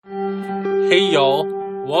Hey y'all,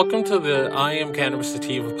 welcome to the I Am Cannabis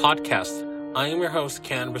Sativa podcast. I am your host,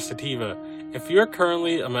 Cannabis Sativa. If you're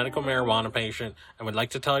currently a medical marijuana patient and would like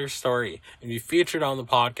to tell your story and be featured on the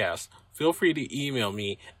podcast, feel free to email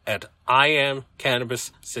me at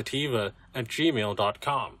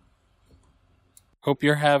iamcannabissativa@gmail.com. Hope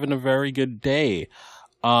you're having a very good day.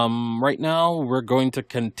 Right now, we're going to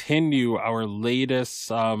continue our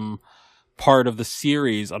latest part of the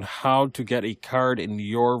series on how to get a card in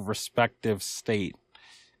your respective state.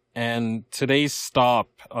 And today's stop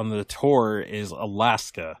on the tour is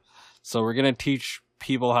Alaska. So we're going to teach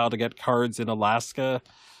people how to get cards in Alaska.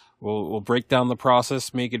 We'll break down the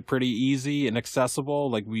process, make it pretty easy and accessible,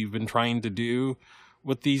 like we've been trying to do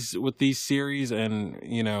with these series, and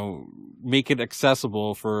make it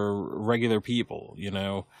accessible for regular people.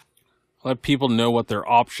 Let people know what their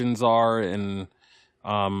options are, and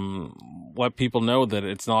let people know that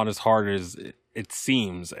it's not as hard as it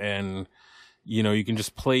seems. And you can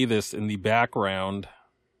just play this in the background.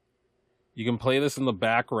 You can play this in the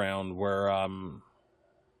background where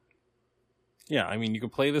you can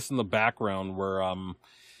play this in the background where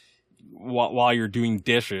while you're doing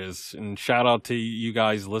dishes. And shout out to you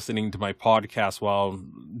guys listening to my podcast while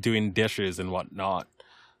doing dishes and whatnot.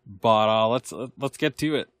 But let's get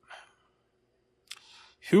to it.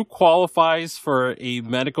 Who qualifies for a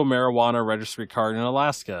medical marijuana registry card in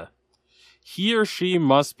Alaska? He or she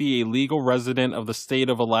must be a legal resident of the state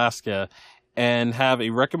of Alaska and have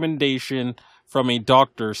a recommendation from a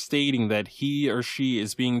doctor stating that he or she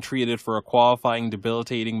is being treated for a qualifying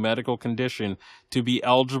debilitating medical condition to be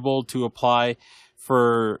eligible to apply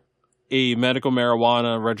for a medical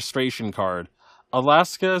marijuana registration card.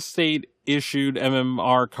 Alaska state issued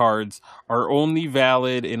MMR cards are only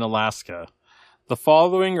valid in Alaska. The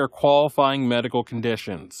following are qualifying medical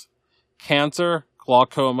conditions: cancer,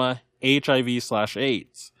 glaucoma,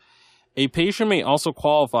 HIV/AIDS. A patient may also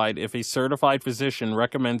qualify if a certified physician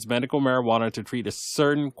recommends medical marijuana to treat a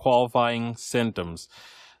certain qualifying symptoms.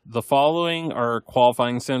 The following are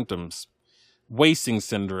qualifying symptoms: wasting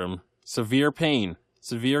syndrome, severe pain,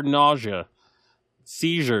 severe nausea,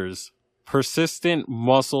 seizures, persistent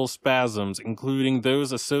muscle spasms, including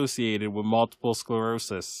those associated with multiple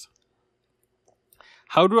sclerosis.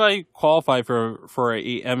 How do I qualify for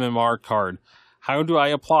a MMR card? How do I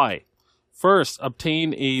apply? First,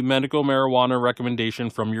 obtain a medical marijuana recommendation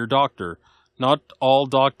from your doctor. Not all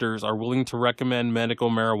doctors are willing to recommend medical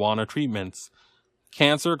marijuana treatments.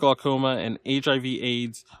 Cancer, glaucoma, and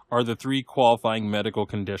HIV/AIDS are the 3 qualifying medical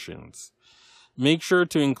conditions. Make sure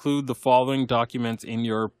to include the following documents in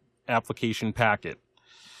your application packet: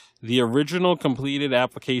 the original completed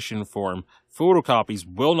application form. Photocopies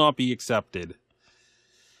will not be accepted.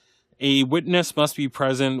 A witness must be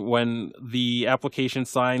present when the application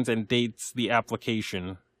signs and dates the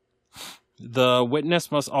application. The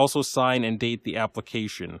witness must also sign and date the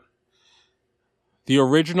application. The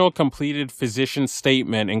original completed physician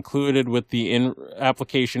statement included with the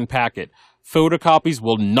application packet. Photocopies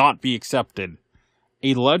will not be accepted.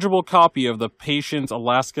 A legible copy of the patient's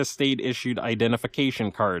Alaska state-issued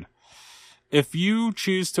identification card. If you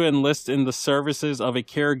choose to enlist in the services of a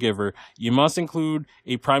caregiver, you must include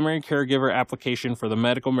a primary caregiver application for the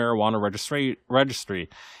medical marijuana registry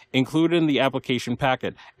included in the application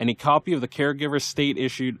packet, and a copy of the caregiver's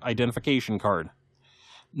state-issued identification card.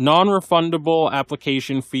 Non-refundable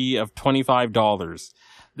application fee of $25.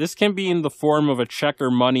 This can be in the form of a check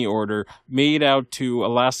or money order made out to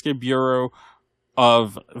Alaska Bureau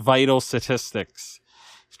of Vital Statistics.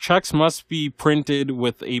 Checks must be printed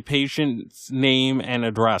with a patient's name and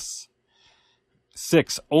address.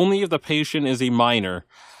 6. Only if the patient is a minor.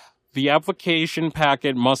 The application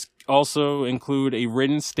packet must also include a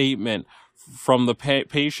written statement from the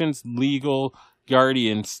patient's legal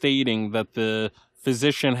guardian stating that the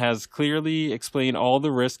physician has clearly explained all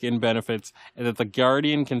the risks and benefits, and that the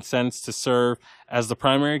guardian consents to serve as the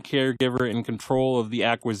primary caregiver in control of the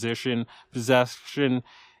acquisition, possession,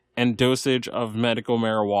 and dosage of medical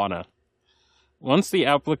marijuana. Once the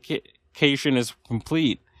application is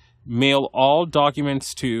complete, mail all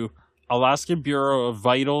documents to Alaska Bureau of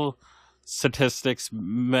Vital Statistics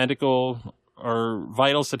Vital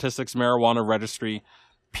Statistics Marijuana Registry,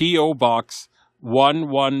 P.O. Box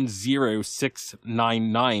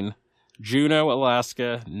 110699, Juneau,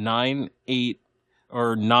 Alaska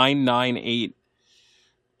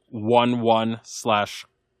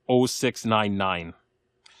 99811/0699.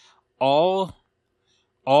 All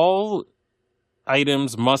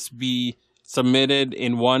items must be submitted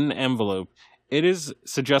in one envelope. It is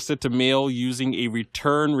suggested to mail using a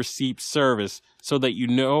return receipt service so that you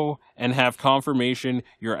know and have confirmation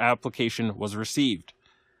your application was received.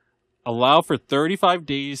 Allow for 35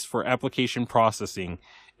 days for application processing.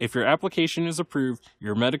 If your application is approved,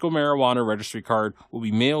 your medical marijuana registry card will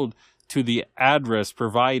be mailed to the address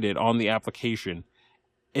provided on the application.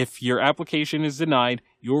 If your application is denied,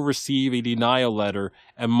 you will receive a denial letter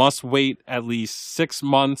and must wait at least 6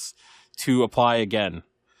 months to apply again.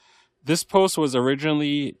 This post was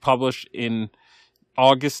originally published in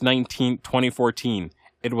August 19, 2014.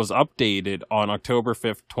 It was updated on October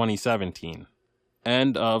 5th, 2017.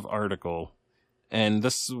 End of article. And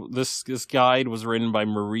this guide was written by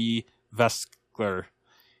Marie Veskler.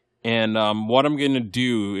 And what I'm going to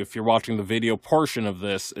do, if you're watching the video portion of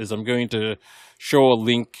this, is I'm going to show a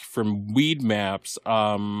link from Weed Maps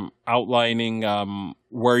outlining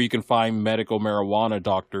where you can find medical marijuana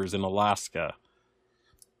doctors in Alaska.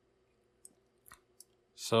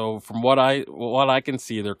 So from what I can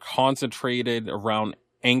see, they're concentrated around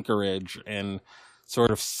Anchorage and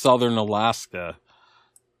sort of southern Alaska.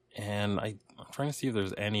 And I'm trying to see if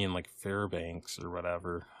there's any in like Fairbanks or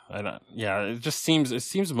whatever. It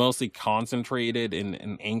seems mostly concentrated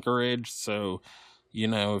in Anchorage. So,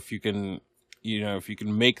 if you can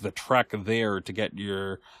make the trek there to get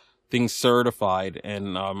your things certified.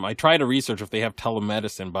 And I try to research if they have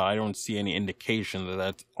telemedicine, but I don't see any indication that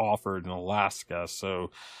that's offered in Alaska.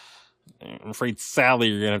 So I'm afraid, sadly,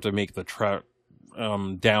 you're gonna have to make the trek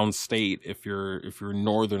downstate if you're in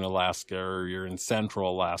northern Alaska, or you're in central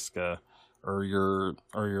Alaska, or you're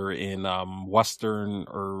in western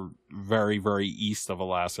or very, very east of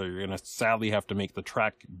Alaska. You're gonna sadly have to make the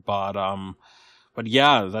trek. But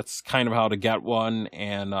yeah, that's kind of how to get one.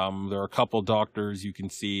 And there are a couple doctors you can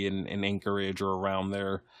see in Anchorage or around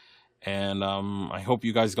there. And I hope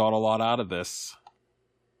you guys got a lot out of this.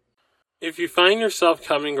 If you find yourself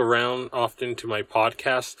coming around often to my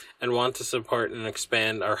podcast and want to support and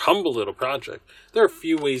expand our humble little project, there are a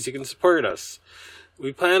few ways you can support us.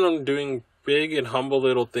 We plan on doing big and humble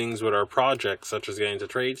little things with our project, such as going to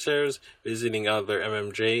trade shows, visiting other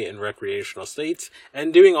MMJ and recreational states,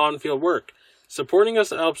 and doing on-field work. Supporting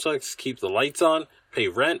us helps us keep the lights on, pay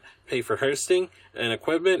rent, pay for hosting and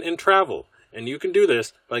equipment, and travel. And you can do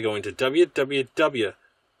this by going to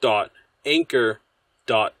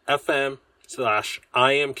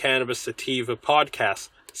www.anchor.fm/IamCannabisSativa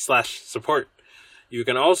podcast/support. You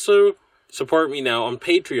can also support me now on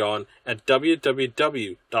Patreon at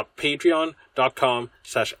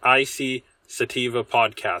www.patreon.com/ICSativa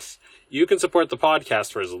podcast. You can support the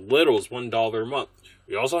podcast for as little as $1 a month.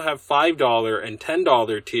 We also have $5 and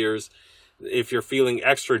 $10 tiers if you're feeling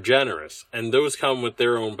extra generous, and those come with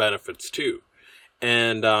their own benefits too.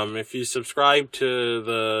 And if you subscribe to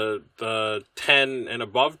the 10 and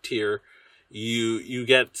above tier, you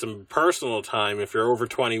get some personal time if you're over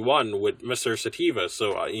 21 with Mr. Sativa.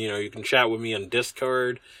 So you can chat with me on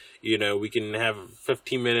Discord. We can have a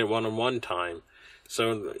 15-minute one-on-one time.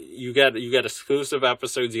 So you get exclusive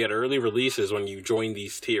episodes, you get early releases when you join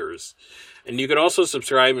these tiers. And you can also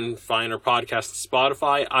subscribe and find our podcast on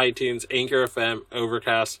Spotify, iTunes, Anchor FM,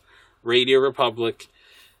 Overcast, Radio Republic,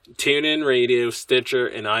 TuneIn Radio, Stitcher,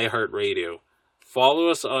 and iHeartRadio. Follow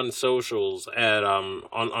us on socials at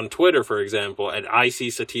on Twitter, for example, at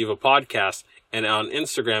IC Sativa Podcast, and on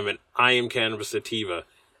Instagram at I Am Cannabis Sativa.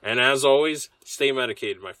 And as always, stay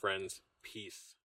medicated, my friends. Peace.